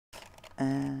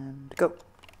and go.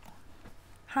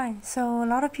 Hi, so a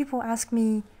lot of people ask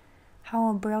me how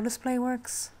a Braille display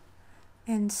works,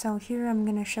 and so here I'm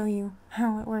going to show you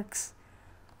how it works.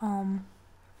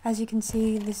 As you can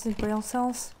see, this is Braille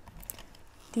cells.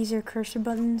 These are cursor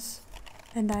buttons,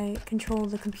 and I control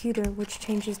the computer, which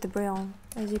changes the Braille.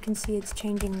 As you can see, it's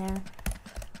changing there.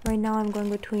 Right now I'm going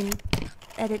between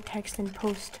edit text and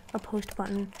a post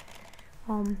button.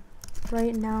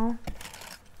 Right now,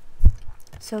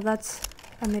 so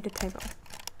I made a typo,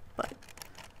 but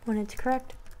when it's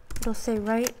correct, it'll say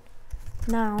right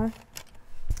now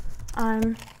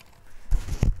I'm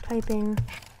typing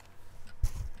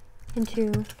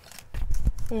into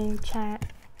a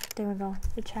chat, there we go,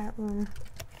 the chat room,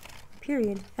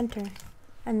 period, enter,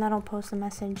 and that'll post the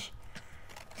message.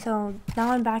 So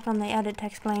now I'm back on the edit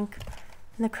text blank,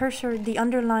 and the cursor, the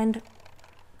underlined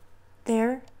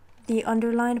there, the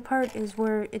underlined part is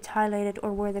where it's highlighted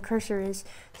or where the cursor is.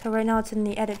 So right now it's in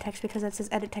the edit text because that says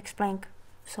edit text blank,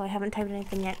 so I haven't typed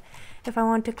anything yet. If I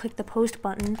want to click the post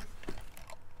button,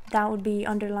 that would be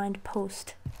underlined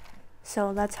post.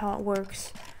 So that's how it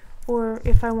works. Or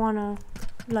if I want to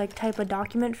like type a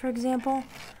document, for example,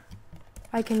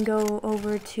 I can go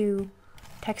over to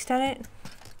text edit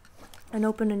and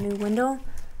open a new window,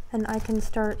 and I can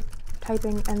start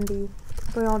typing, and the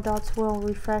Braille dots will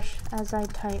refresh as I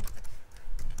type.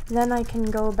 Then I can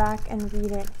go back and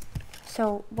read it.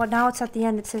 So now it's at the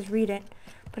end, it says read it,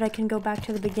 but I can go back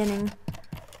to the beginning.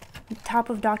 Top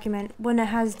of document, when it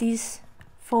has these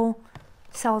full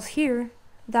cells here,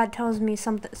 that tells me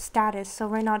some status. So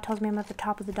right now it tells me I'm at the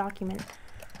top of the document.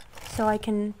 So I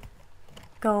can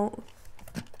go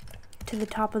to the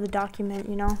top of the document,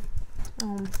 you know.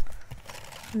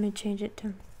 Let me change it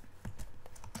to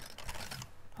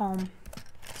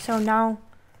so now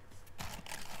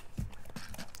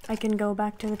I can go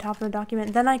back to the top of the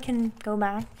document. Then I can go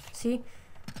back. See?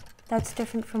 That's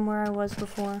different from where I was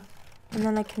before. And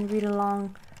then I can read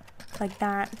along like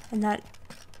that, and that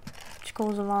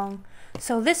scrolls along.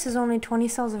 So this is only 20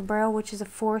 cells of Braille, which is a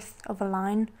fourth of a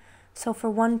line. So for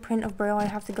one print of Braille, I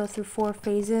have to go through 4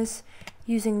 phases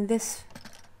using this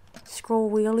scroll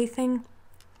wheelie thing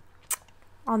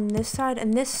on this side,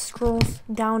 and this scrolls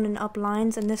down and up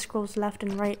lines, and this scrolls left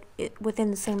and right within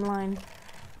the same line.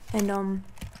 And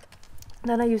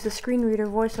then I use the screen reader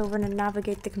voiceover to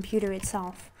navigate the computer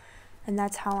itself, and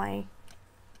that's how I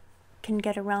can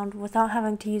get around without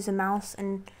having to use a mouse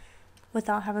and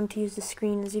without having to use the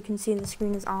screen. As you can see, the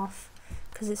screen is off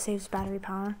because it saves battery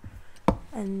power,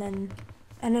 and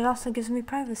it also gives me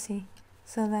privacy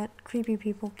so that creepy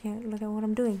people can't look at what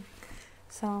I'm doing.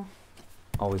 So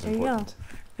Always there important. you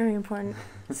go. Very important.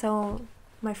 So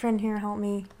my friend here helped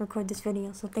me record this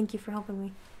video, so thank you for helping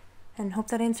me, and hope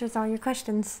that answers all your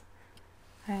questions.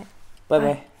 All right. Bye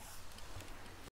bye.